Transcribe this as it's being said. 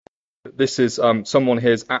This is someone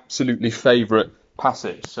here's absolutely favourite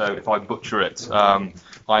passage, so if I butcher it, I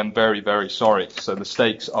am very, very sorry. So the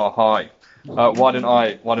stakes are high. Why don't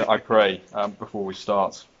I pray before we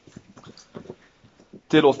start?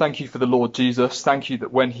 Dear Lord, thank you for the Lord Jesus. Thank you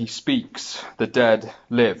that when he speaks, the dead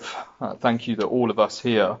live. Thank you that all of us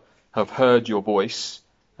here have heard your voice.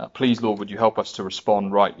 Please, Lord, would you help us to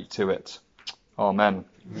respond rightly to it? Amen.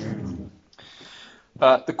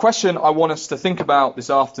 The question I want us to think about this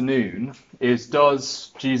afternoon is,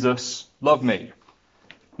 does Jesus love me?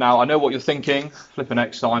 Now, I know what you're thinking. Flippin'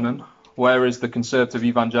 X, Simon. Where is the conservative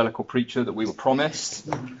evangelical preacher that we were promised?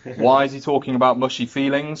 Why is he talking about mushy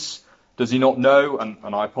feelings? Does he not know,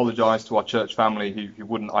 and I apologise to our church family who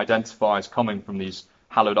wouldn't identify as coming from these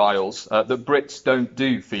hallowed isles, that Brits don't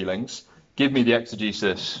do feelings. Give me the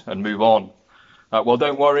exegesis and move on. Well,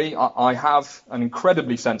 don't worry. I have an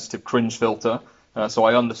incredibly sensitive cringe filter. So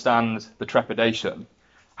I understand the trepidation.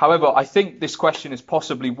 However, I think this question is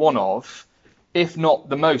possibly one of, if not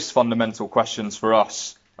the most fundamental questions for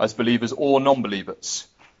us as believers or non-believers.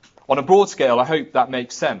 On a broad scale, I hope that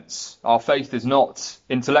makes sense. Our faith is not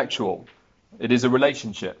intellectual. It is a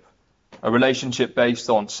relationship based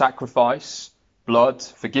on sacrifice, blood,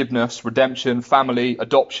 forgiveness, redemption, family,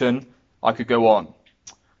 adoption. I could go on.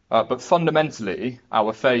 But fundamentally,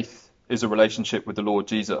 our faith is a relationship with the Lord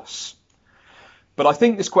Jesus. But I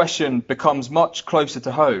think this question becomes much closer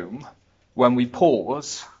to home when we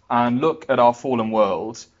pause and look at our fallen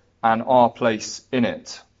world and our place in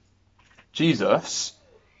it. Jesus,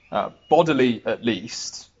 bodily at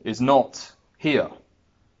least, is not here.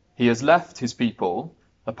 He has left his people,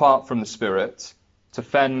 apart from the Spirit, to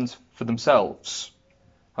fend for themselves.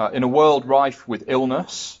 In a world rife with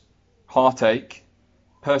illness, heartache,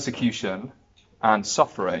 persecution, and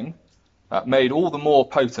suffering, made all the more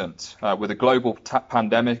potent with a global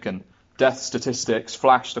pandemic and death statistics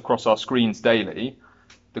flashed across our screens daily,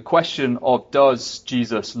 the question of does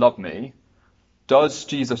Jesus love me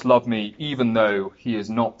even though he is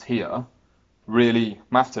not here, really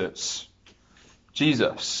matters.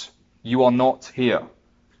 Jesus, you are not here.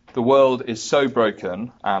 The world is so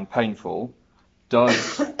broken and painful.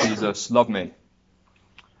 Does Jesus love me?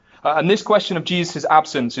 And this question of Jesus'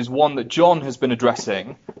 absence is one that John has been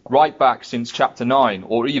addressing right back since chapter 9,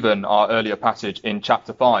 or even our earlier passage in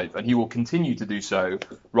chapter 5, and he will continue to do so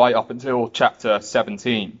right up until chapter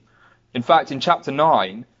 17. In fact, in chapter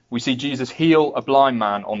 9, we see Jesus heal a blind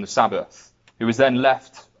man on the Sabbath, who is then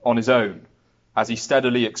left on his own, as he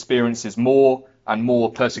steadily experiences more and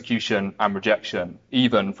more persecution and rejection,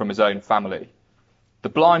 even from his own family. The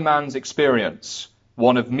blind man's experience,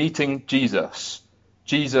 one of meeting Jesus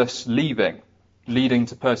leaving, leading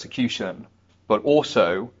to persecution, but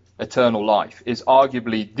also eternal life, is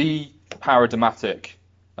arguably the paradigmatic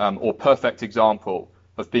or perfect example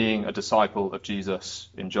of being a disciple of Jesus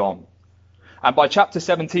in John. And by chapter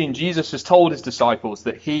 17, Jesus has told his disciples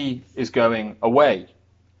that he is going away.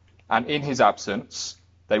 And in his absence,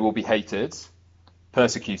 they will be hated,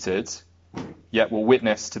 persecuted, yet will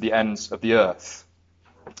witness to the ends of the earth.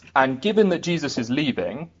 And given that Jesus is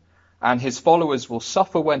leaving, and his followers will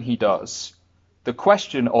suffer when he does, the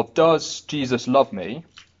question of does Jesus love me,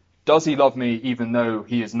 does he love me even though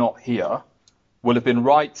he is not here, will have been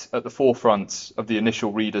right at the forefront of the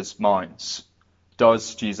initial readers' minds.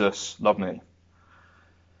 Does Jesus love me?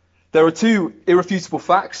 There are two irrefutable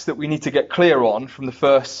facts that we need to get clear on from the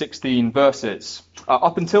first 16 verses.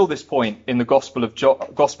 Up until this point in the Gospel of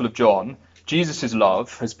John, Jesus'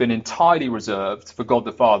 love has been entirely reserved for God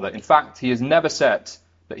the Father. In fact, he has never said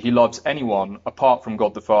that he loves anyone apart from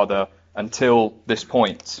God the Father until this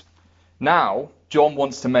point. Now, John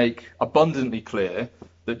wants to make abundantly clear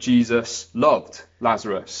that Jesus loved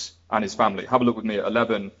Lazarus and his family. Have a look with me at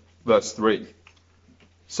 11 verse 3.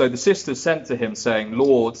 So the sisters sent to him saying,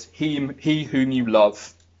 Lord, he whom you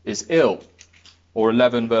love is ill. Or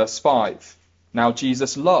 11 verse 5. Now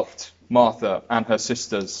Jesus loved Martha and her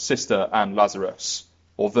sister and Lazarus.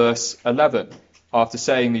 Or verse 11. After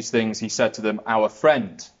saying these things, he said to them, our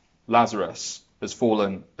friend Lazarus has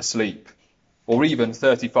fallen asleep. Or even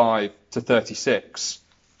 35 to 36,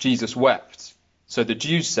 Jesus wept. So the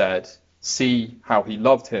Jews said, see how he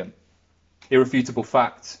loved him. Irrefutable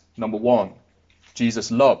fact number 1,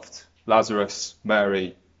 Jesus loved Lazarus,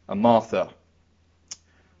 Mary, and Martha.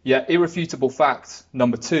 Yet irrefutable fact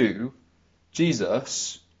number 2,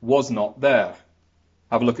 Jesus was not there.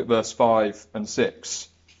 Have a look at verse 5 and 6.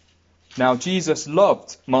 Now Jesus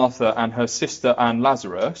loved Martha and her sister and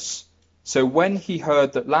Lazarus, so when he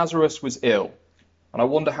heard that Lazarus was ill, and I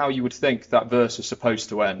wonder how you would think that verse is supposed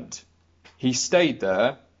to end, he stayed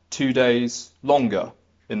there 2 days longer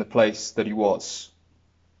in the place that he was.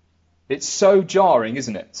 It's so jarring,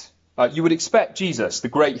 isn't it? You would expect Jesus, the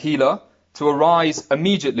great healer, to arise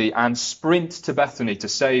immediately and sprint to Bethany to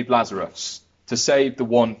save Lazarus, to save the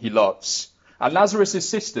one he loves. And Lazarus'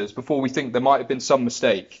 sisters, before we think there might have been some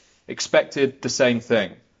mistake, expected the same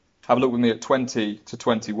thing. Have a look with me at 20 to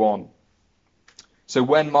 21. So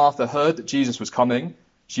when Martha heard that Jesus was coming,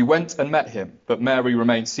 she went and met him, but Mary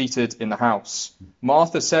remained seated in the house.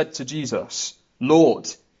 Martha said to Jesus,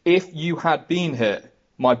 "Lord, if you had been here,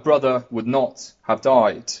 my brother would not have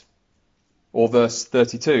died." Or verse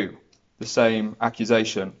 32, the same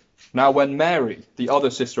accusation. Now when Mary, the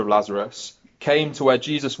other sister of Lazarus, came to where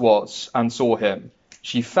Jesus was and saw him,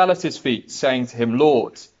 she fell at his feet, saying to him,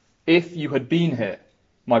 "Lord, if you had been here,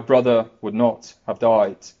 my brother would not have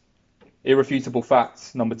died." Irrefutable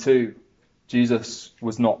fact number 2, Jesus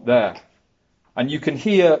was not there. And you can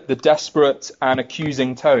hear the desperate and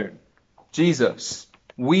accusing tone. "Jesus,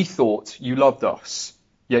 we thought you loved us,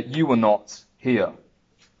 yet you were not here."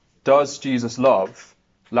 Does Jesus love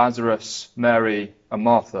Lazarus, Mary, and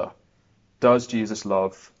Martha? Does Jesus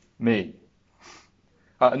love me?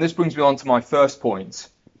 And this brings me on to my first point,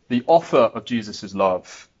 the offer of Jesus'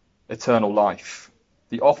 love, eternal life.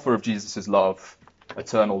 The offer of Jesus' love,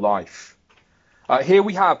 eternal life. Here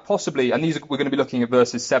we have possibly, and we're going to be looking at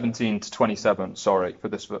verses 17 to 27,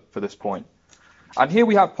 for this point. And here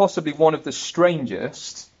we have possibly one of the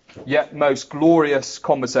strangest, yet most glorious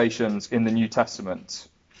conversations in the New Testament.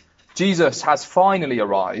 Jesus has finally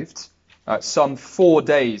arrived, some 4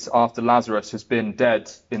 days after Lazarus has been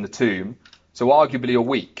dead in the tomb, so arguably a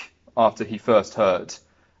week after he first heard.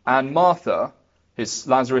 And Martha,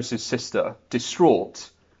 Lazarus' sister, distraught,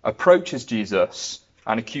 approaches Jesus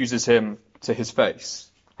and accuses him to his face.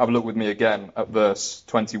 Have a look with me again at verse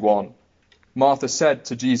 21. Martha said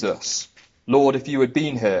to Jesus, "Lord, if you had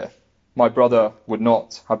been here, my brother would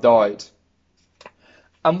not have died."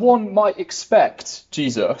 And one might expect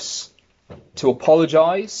Jesus to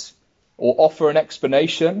apologize or offer an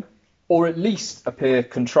explanation or at least appear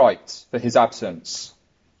contrite for his absence.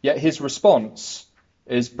 Yet his response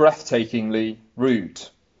is breathtakingly rude.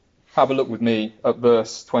 Have a look with me at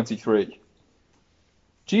verse 23.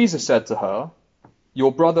 Jesus said to her,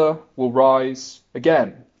 "Your brother will rise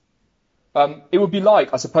again." It would be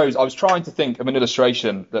like, I suppose, I was trying to think of an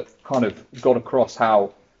illustration that kind of got across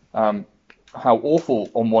how awful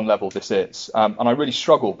on one level this is, and I really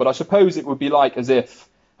struggle. But I suppose it would be like as if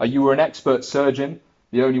you were an expert surgeon,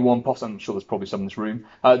 the only one possible. I'm sure there's probably some in this room.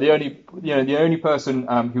 The only person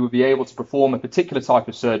who would be able to perform a particular type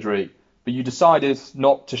of surgery, but you decided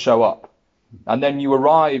not to show up. And then you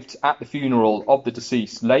arrived at the funeral of the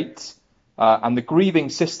deceased late, and the grieving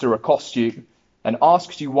sister accosts you and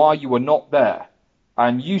asks you why you were not there.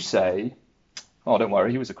 And you say, "Oh, don't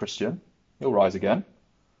worry, he was a Christian. He'll rise again."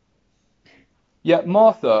 Yet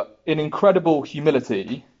Martha, in incredible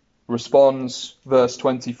humility, responds, verse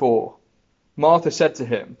 24. Martha said to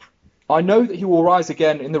him, "I know that he will rise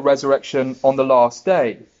again in the resurrection on the last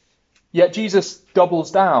day." Yet Jesus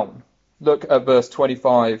doubles down. Look at verse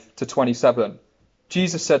 25 to 27.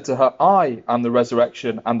 Jesus said to her, "I am the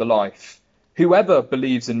resurrection and the life. Whoever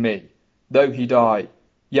believes in me, though he die,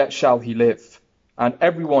 yet shall he live. And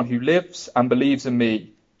everyone who lives and believes in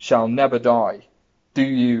me shall never die. Do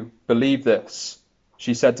you believe this?"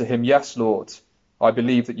 She said to him, "Yes, Lord. I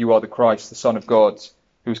believe that you are the Christ, the Son of God,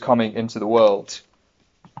 who is coming into the world."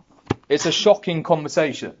 It's a shocking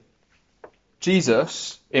conversation.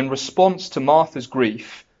 Jesus, in response to Martha's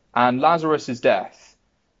grief and Lazarus' death,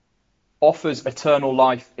 offers eternal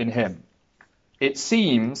life in him. It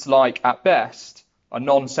seems like, at best, a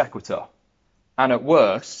non sequitur, and at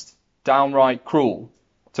worst, downright cruel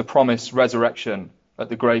to promise resurrection at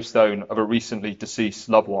the gravestone of a recently deceased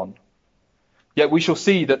loved one. Yet we shall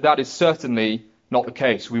see that that is certainly not the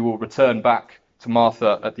case. We will return back to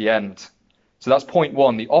Martha at the end. So that's point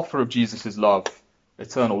 1, the offer of Jesus' love,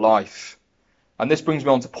 eternal life. And this brings me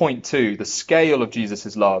on to point 2, the scale of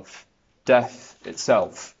Jesus' love, death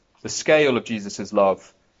itself. The scale of Jesus'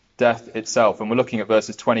 love, death itself. And we're looking at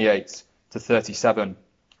verses 28 to 37.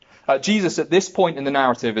 Jesus, at this point in the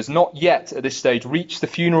narrative, has not yet, at this stage, reached the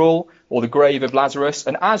funeral or the grave of Lazarus.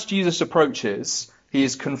 And as Jesus approaches, he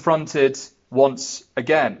is confronted once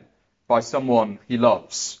again by someone he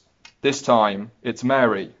loves. This time, it's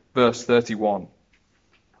Mary, verse 31.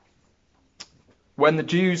 When the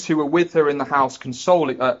Jews who were with her in the house,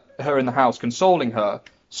 consoling her,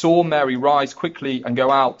 saw Mary rise quickly and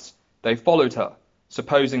go out, they followed her,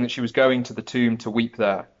 supposing that she was going to the tomb to weep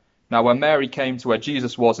there. Now when Mary came to where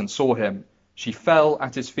Jesus was and saw him, she fell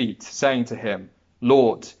at his feet, saying to him,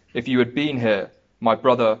 "Lord, if you had been here, my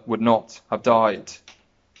brother would not have died."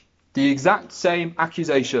 The exact same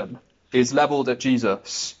accusation is leveled at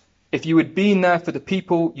Jesus. If you had been there for the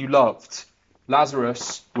people you loved,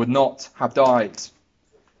 Lazarus would not have died.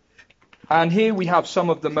 And here we have some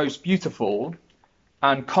of the most beautiful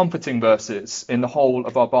and comforting verses in the whole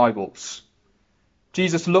of our Bibles.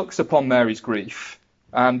 Jesus looks upon Mary's grief,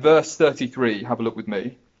 and verse 33, have a look with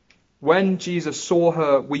me. When Jesus saw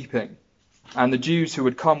her weeping, and the Jews who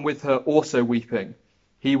had come with her also weeping,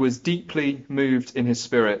 he was deeply moved in his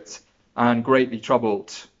spirit and greatly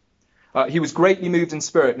troubled. He was greatly moved in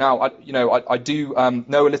spirit. Now, I do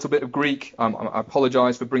know a little bit of Greek. I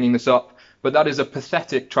apologize for bringing this up, but that is a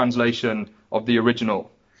pathetic translation of the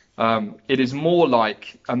original. It is more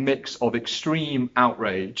like a mix of extreme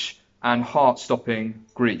outrage and heart-stopping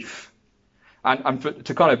grief. And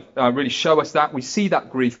to kind of really show us that, we see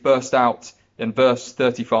that grief burst out in verse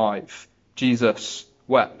 35. Jesus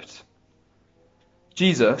wept.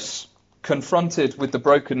 Jesus, confronted with the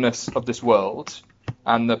brokenness of this world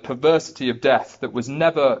and the perversity of death that was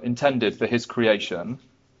never intended for his creation,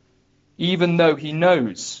 even though he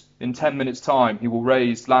knows in 10 minutes' time he will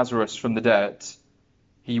raise Lazarus from the dead,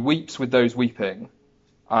 he weeps with those weeping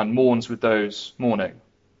and mourns with those mourning.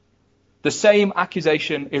 The same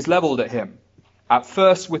accusation is leveled at him. At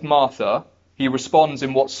first with Martha, he responds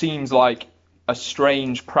in what seems like a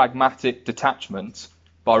strange pragmatic detachment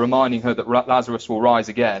by reminding her that Lazarus will rise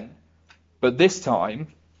again. But this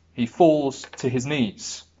time, he falls to his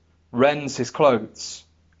knees, rends his clothes,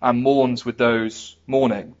 and mourns with those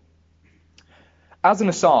mourning. As an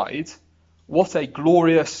aside, what a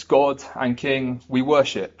glorious God and King we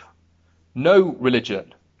worship. No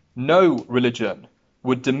religion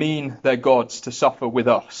would demean their gods to suffer with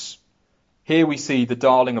us. Here we see the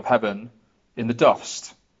darling of heaven in the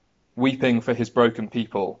dust, weeping for his broken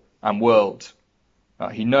people and world.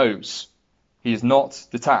 He knows, he is not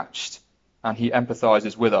detached, and he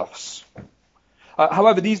empathizes with us.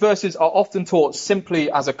 However, these verses are often taught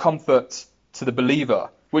simply as a comfort to the believer,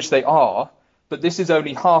 which they are, but this is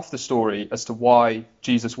only half the story as to why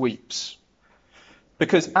Jesus weeps.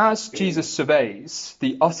 Because as Jesus surveys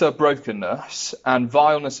the utter brokenness and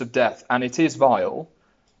vileness of death, and it is vile,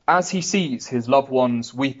 as he sees his loved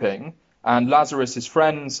ones weeping and Lazarus'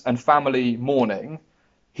 friends and family mourning,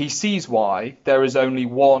 he sees why there is only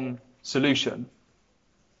one solution: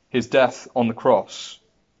 his death on the cross.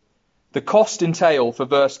 The cost entail for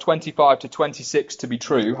verse 25 to 26 to be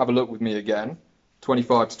true. Have a look with me again.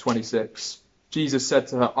 25 to 26. Jesus said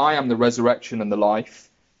to her, I am the resurrection and the life.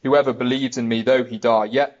 Whoever believes in me, though he die,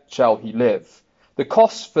 yet shall he live. The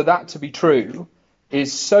cost for that to be true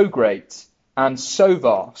is so great and so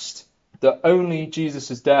vast that only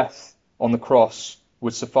Jesus' death on the cross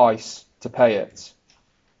would suffice to pay it.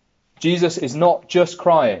 Jesus is not just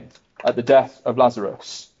crying at the death of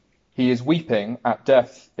Lazarus. He is weeping at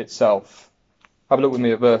death itself. Have a look with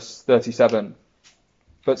me at verse 37.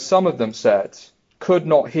 But some of them said, could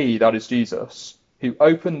not he, that is Jesus, who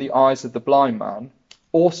opened the eyes of the blind man,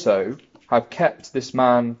 also have kept this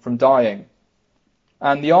man from dying?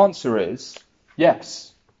 And the answer is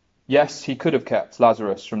yes. Yes, he could have kept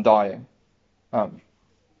Lazarus from dying.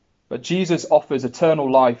 But Jesus offers eternal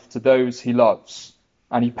life to those he loves,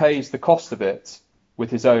 and he pays the cost of it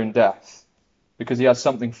with his own death, because he has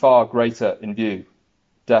something far greater in view,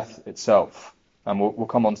 death itself. And we'll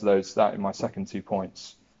come on to that in my second 2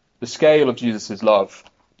 points. The scale of Jesus' love,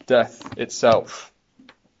 death itself.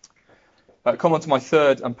 Come on to my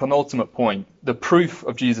third and penultimate point, the proof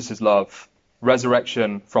of Jesus' love,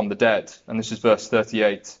 resurrection from the dead. And this is verse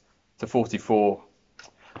 38 to 44.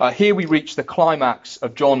 Here we reach the climax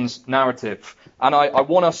of John's narrative. And I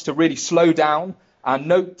want us to really slow down and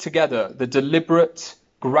note together the deliberate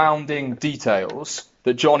grounding details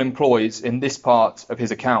that John employs in this part of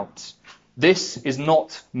his account. This is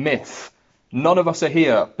not myth. None of us are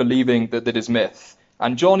here believing that it is myth.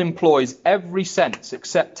 And John employs every sense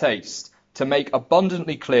except taste to make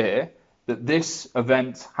abundantly clear that this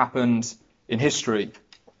event happened in history.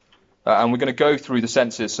 And we're going to go through the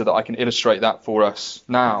senses so that I can illustrate that for us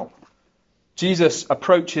now. Jesus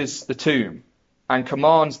approaches the tomb and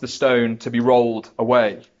commands the stone to be rolled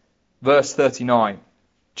away. Verse 39,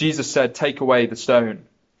 Jesus said, take away the stone.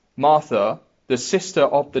 Martha, the sister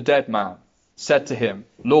of the dead man, said to him,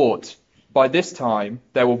 Lord, by this time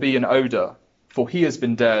there will be an odour, for he has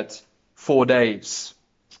been dead 4 days.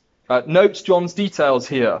 Note John's details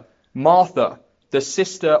here. Martha, the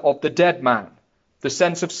sister of the dead man. The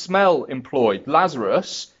sense of smell employed.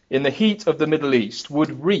 Lazarus, in the heat of the Middle East,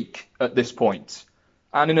 would reek at this point.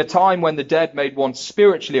 And in a time when the dead made one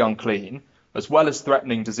spiritually unclean, as well as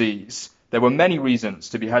threatening disease, there were many reasons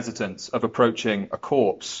to be hesitant of approaching a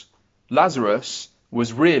corpse. Lazarus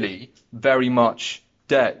was really very much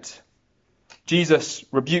dead. Jesus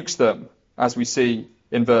rebukes them, as we see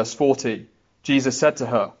in verse 40. Jesus said to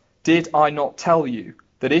her, "Did I not tell you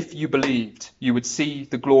that if you believed, you would see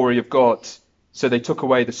the glory of God?" So they took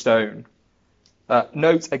away the stone.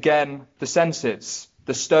 Note again the senses.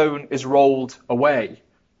 The stone is rolled away.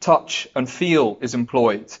 Touch and feel is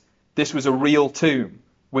employed. This was a real tomb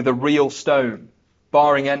with a real stone,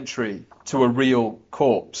 barring entry to a real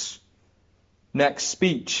corpse. Next,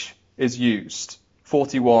 speech is used,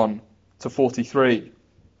 41 to 43.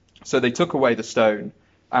 So they took away the stone,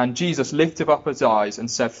 and Jesus lifted up his eyes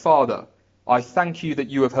and said, "Father, I thank you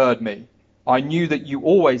that you have heard me. I knew that you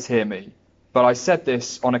always hear me, but I said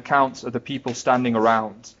this on account of the people standing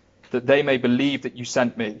around, that they may believe that you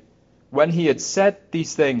sent me." When he had said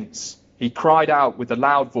these things, he cried out with a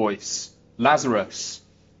loud voice, "Lazarus,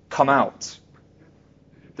 come out."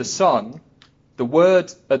 The Son, the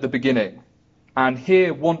Word at the beginning, and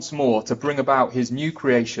here once more to bring about his new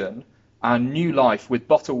creation and new life with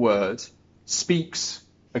but a word, speaks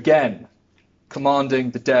again,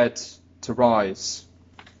 commanding the dead to rise.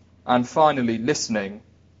 And finally, listening,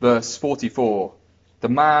 verse 44, the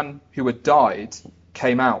man who had died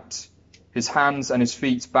came out, his hands and his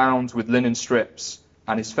feet bound with linen strips,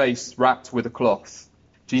 and his face wrapped with a cloth.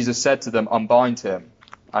 Jesus said to them, "Unbind him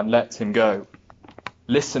and let him go."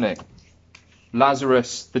 Listening,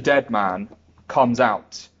 Lazarus, the dead man, comes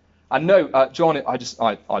out. And note, John,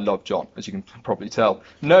 I love John, as you can probably tell.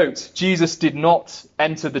 Note, Jesus did not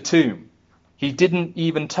enter the tomb. He didn't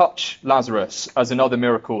even touch Lazarus, as in other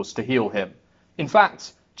miracles, to heal him. In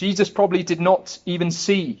fact, Jesus probably did not even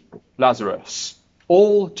see Lazarus.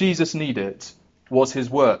 All Jesus needed was his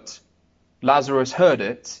word. Lazarus heard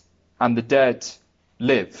it, and the dead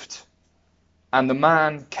lived. And the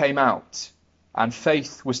man came out, and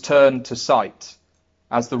faith was turned to sight,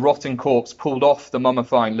 as the rotting corpse pulled off the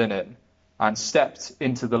mummifying linen and stepped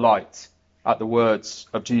into the light at the words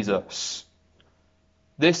of Jesus.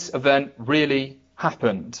 This event really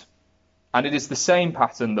happened, and it is the same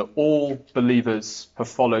pattern that all believers have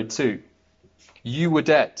followed too. You were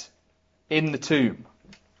dead, in the tomb,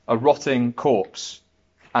 a rotting corpse,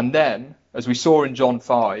 and then, as we saw in John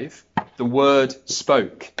 5, the word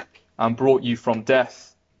spoke and brought you from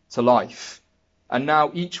death to life. And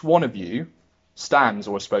now each one of you stands,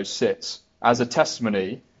 or I suppose sits, as a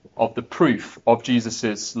testimony of the proof of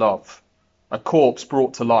Jesus' love, a corpse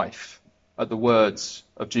brought to life at the words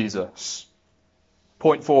of Jesus.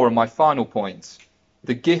 Point 4, and my final point,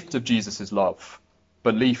 the gift of Jesus' love,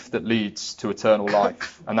 belief that leads to eternal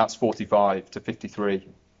life, and that's 45 to 53.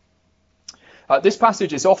 This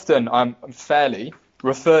passage is often fairly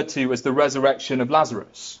referred to as the resurrection of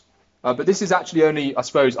Lazarus, but this is actually only, I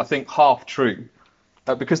think half true,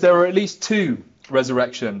 because there are at least two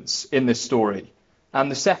resurrections in this story, and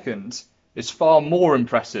the second is far more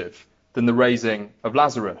impressive than the raising of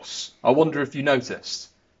Lazarus. I wonder if you noticed,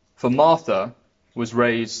 for Martha was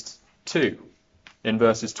raised too, in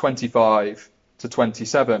verses 25 to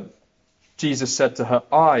 27. Jesus said to her,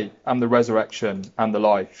 "I am the resurrection and the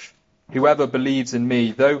life. Whoever believes in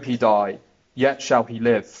me, though he die, yet shall he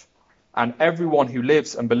live. And everyone who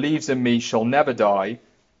lives and believes in me shall never die.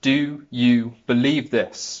 Do you believe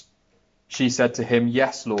this?" She said to him,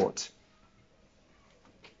 "Yes, Lord."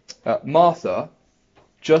 Martha,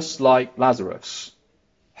 just like Lazarus,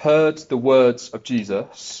 heard the words of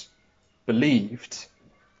Jesus, believed,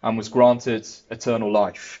 and was granted eternal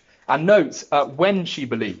life. And note, when she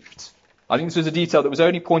believed. I think this was a detail that was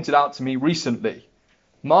only pointed out to me recently.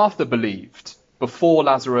 Martha believed before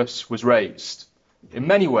Lazarus was raised. In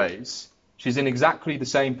many ways, she's in exactly the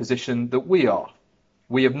same position that we are.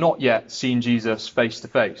 We have not yet seen Jesus face to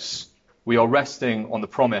face. We are resting on the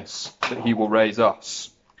promise that he will raise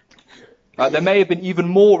us. There may have been even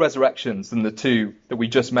more resurrections than the two that we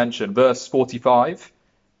just mentioned. Verse 45,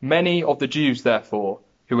 many of the Jews, therefore,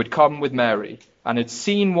 who had come with Mary and had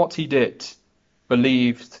seen what he did,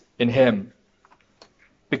 believed in him.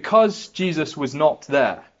 Because Jesus was not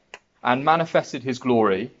there and manifested his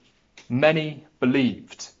glory, many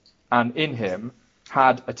believed and in him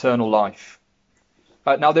had eternal life.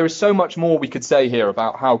 Now, there is so much more we could say here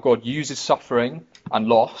about how God uses suffering and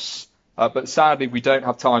loss, but sadly we don't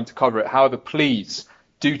have time to cover it. However, please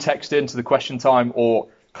do text into the question time or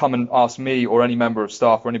come and ask me or any member of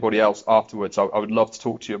staff or anybody else afterwards. I would love to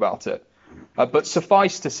talk to you about it. But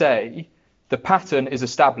suffice to say, the pattern is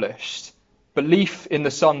established. Belief in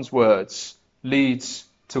the Son's words leads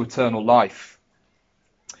to eternal life.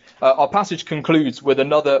 Our passage concludes with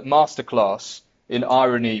another masterclass in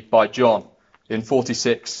irony by John in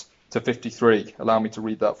 46 to 53. Allow me to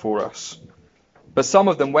read that for us. But some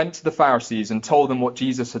of them went to the Pharisees and told them what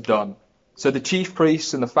Jesus had done. So the chief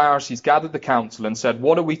priests and the Pharisees gathered the council and said,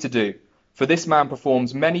 "What are we to do? For this man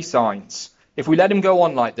performs many signs. If we let him go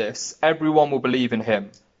on like this, everyone will believe in him,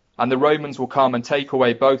 and the Romans will come and take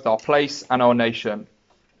away both our place and our nation."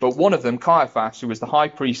 But one of them, Caiaphas, who was the high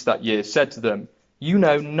priest that year, said to them, "You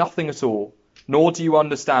know nothing at all, nor do you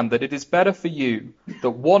understand that it is better for you that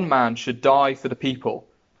one man should die for the people,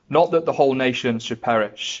 not that the whole nation should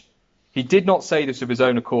perish." He did not say this of his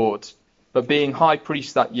own accord, but being high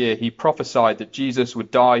priest that year, he prophesied that Jesus would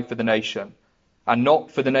die for the nation, and not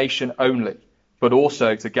for the nation only, but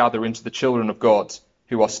also to gather into the children of God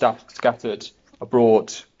who are scattered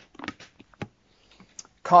abroad.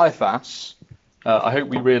 Caiaphas, I hope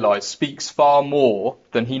we realise, speaks far more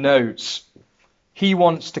than he knows. He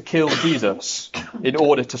wants to kill Jesus in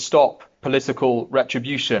order to stop political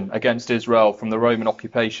retribution against Israel from the Roman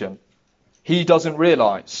occupation. He doesn't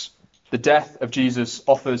realise the death of Jesus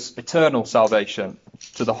offers eternal salvation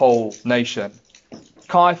to the whole nation.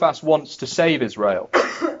 Caiaphas wants to save Israel,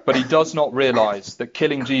 but he does not realise that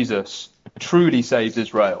killing Jesus truly saves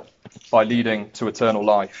Israel by leading to eternal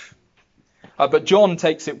life. But John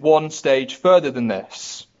takes it one stage further than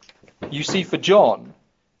this. You see, for John,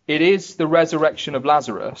 it is the resurrection of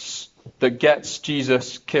Lazarus that gets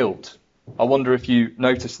Jesus killed. I wonder if you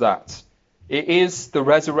notice that. It is the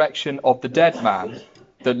resurrection of the dead man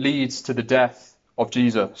that leads to the death of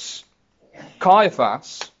Jesus.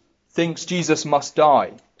 Caiaphas thinks Jesus must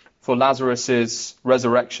die for Lazarus'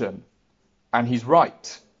 resurrection, and he's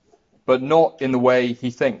right, but not in the way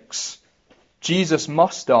he thinks. Jesus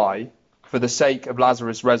must die for the sake of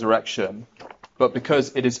Lazarus' resurrection, but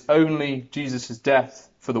because it is only Jesus' death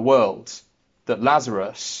for the world that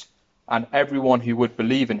Lazarus and everyone who would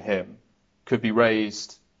believe in him could be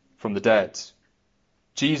raised from the dead.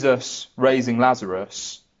 Jesus raising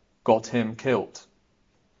Lazarus got him killed.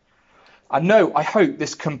 And no, I hope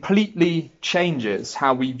this completely changes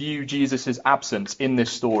how we view Jesus' absence in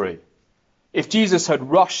this story. If Jesus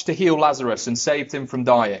had rushed to heal Lazarus and saved him from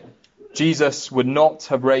dying, Jesus would not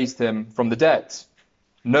have raised him from the dead.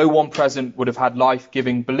 No one present would have had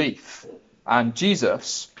life-giving belief, and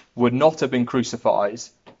Jesus would not have been crucified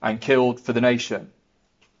and killed for the nation.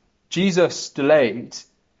 Jesus delayed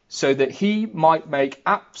so that he might make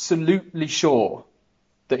absolutely sure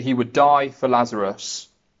that he would die for Lazarus,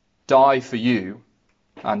 die for you,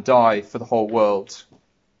 and die for the whole world.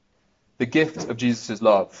 The gift of Jesus'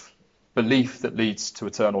 love, belief that leads to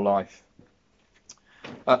eternal life.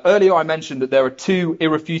 Earlier I mentioned that there are two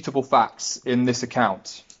irrefutable facts in this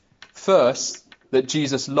account. First, that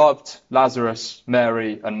Jesus loved Lazarus,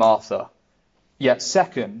 Mary, and Martha. Yet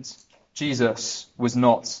second, Jesus was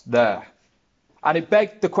not there. And it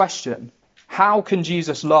begged the question, how can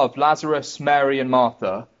Jesus love Lazarus, Mary, and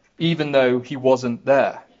Martha, even though he wasn't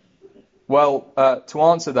there? Well, to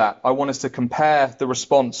answer that, I want us to compare the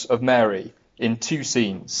response of Mary in two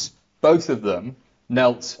scenes. Both of them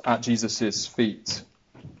knelt at Jesus' feet.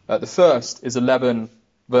 The first is 11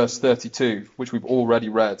 verse 32, which we've already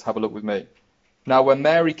read. Have a look with me. "Now when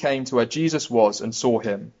Mary came to where Jesus was and saw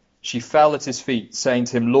him, she fell at his feet, saying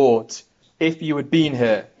to him, 'Lord, if you had been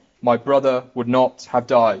here, my brother would not have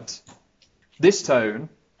died.'" This tone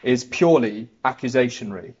is purely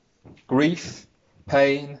accusatory. Grief,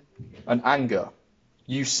 pain, and anger.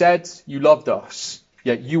 You said you loved us,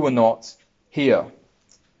 yet you were not here.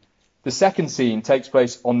 The second scene takes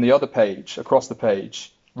place on the other page, across the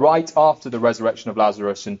page, right after the resurrection of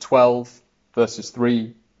Lazarus in 12 verses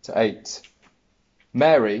 3 to 8.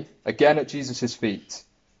 Mary, again at Jesus' feet,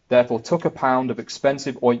 therefore took a pound of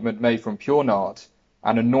expensive ointment made from pure nard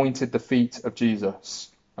and anointed the feet of Jesus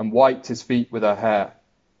and wiped his feet with her hair.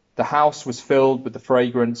 The house was filled with the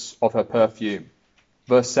fragrance of her perfume.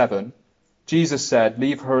 Verse 7, Jesus said,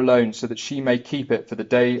 "Leave her alone so that she may keep it for the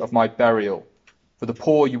day of my burial. For the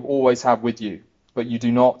poor you always have with you, but you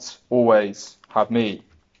do not always have me."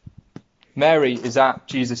 Mary is at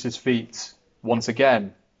Jesus' feet once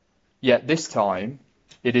again, yet this time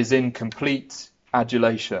it is in complete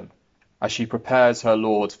adulation as she prepares her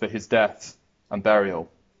Lord for his death and burial.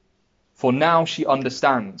 For now she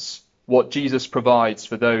understands what Jesus provides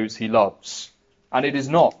for those he loves, and it is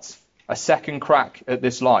not a second crack at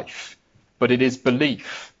this life, but it is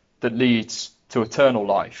belief that leads to eternal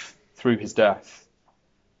life through his death.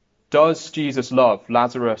 Does Jesus love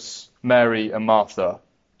Lazarus, Mary, and Martha,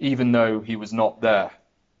 even though he was not there?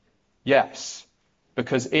 Yes,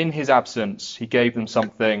 because in his absence he gave them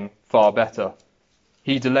something far better.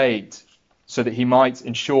 He delayed so that he might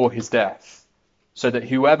ensure his death, so that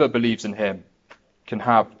whoever believes in him can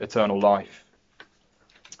have eternal life.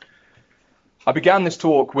 I began this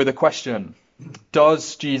talk with a question.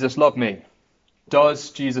 Does Jesus love me?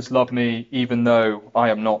 Does Jesus love me even though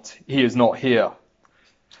he is not here?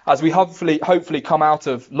 As we hopefully come out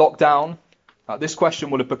of lockdown, this question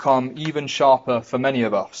will have become even sharper for many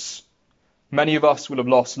of us. Many of us will have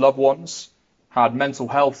lost loved ones, had mental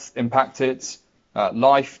health impacted,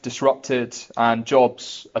 life disrupted, and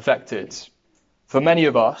jobs affected. For many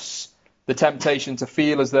of us, the temptation to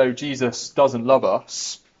feel as though Jesus doesn't love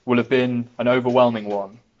us will have been an overwhelming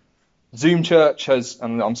one. Zoom Church has,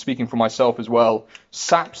 and I'm speaking for myself as well,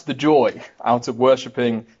 sapped the joy out of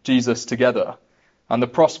worshipping Jesus together. And the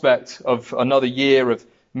prospect of another year of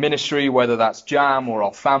ministry, whether that's Jam or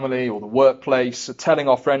our family or the workplace, telling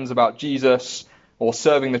our friends about Jesus or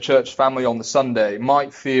serving the church family on the Sunday,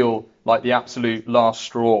 might feel like the absolute last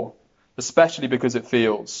straw, especially because it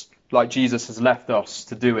feels like Jesus has left us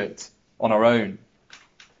to do it on our own.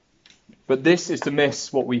 But this is to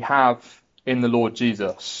miss what we have in the Lord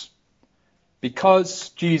Jesus. Because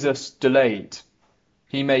Jesus delayed,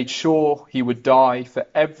 he made sure he would die for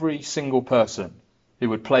every single person who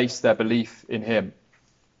would place their belief in him,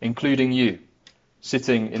 including you,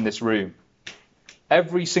 sitting in this room.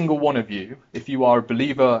 Every single one of you, if you are a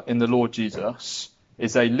believer in the Lord Jesus,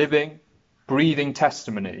 is a living, breathing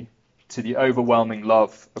testimony to the overwhelming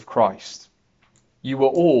love of Christ. You were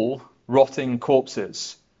all rotting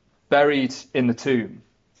corpses, buried in the tomb,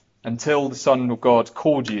 until the Son of God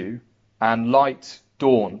called you and light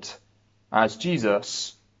dawned as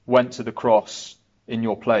Jesus went to the cross in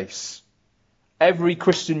your place. Every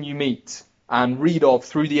Christian you meet and read of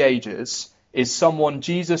through the ages is someone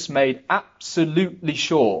Jesus made absolutely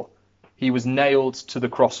sure he was nailed to the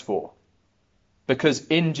cross for. Because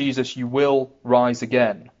in Jesus you will rise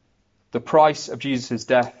again. The price of Jesus'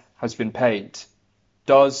 death has been paid.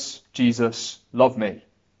 Does Jesus love me?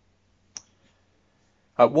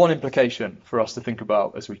 One implication for us to think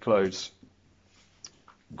about as we close.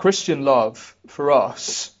 Christian love for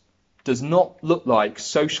us does not look like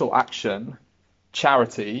social action,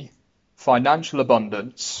 charity, financial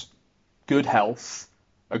abundance, good health,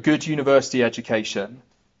 a good university education,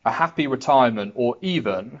 a happy retirement, or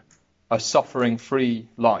even a suffering-free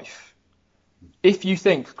life. If you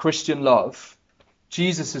think Christian love,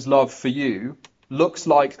 Jesus' love for you, looks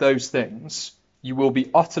like those things, you will be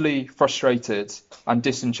utterly frustrated and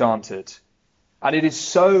disenchanted. And it is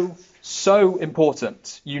so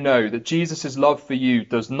important you know that Jesus' love for you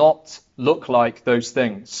does not look like those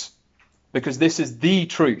things. Because this is the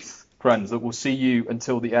truth, friends, that will see you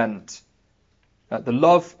until the end. The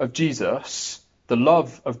love of Jesus, the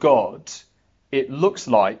love of God, it looks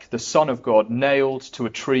like the Son of God nailed to a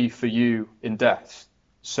tree for you in death,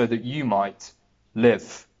 so that you might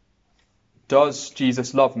live. Does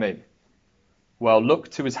Jesus love me? Well, look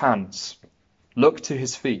to his hands. Look to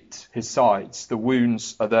his feet, his sides. The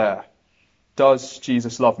wounds are there. Does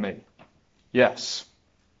Jesus love me? Yes,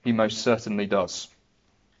 he most certainly does.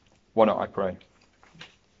 Why not I pray?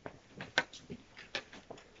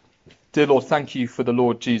 Dear Lord, thank you for the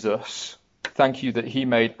Lord Jesus. Thank you that he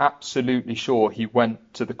made absolutely sure he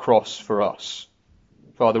went to the cross for us.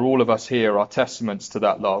 Father, all of us here are testaments to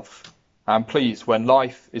that love. And please, when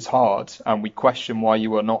life is hard and we question why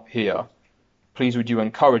you are not here, please would you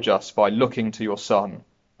encourage us by looking to your Son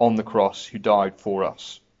on the cross who died for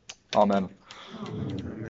us. Amen.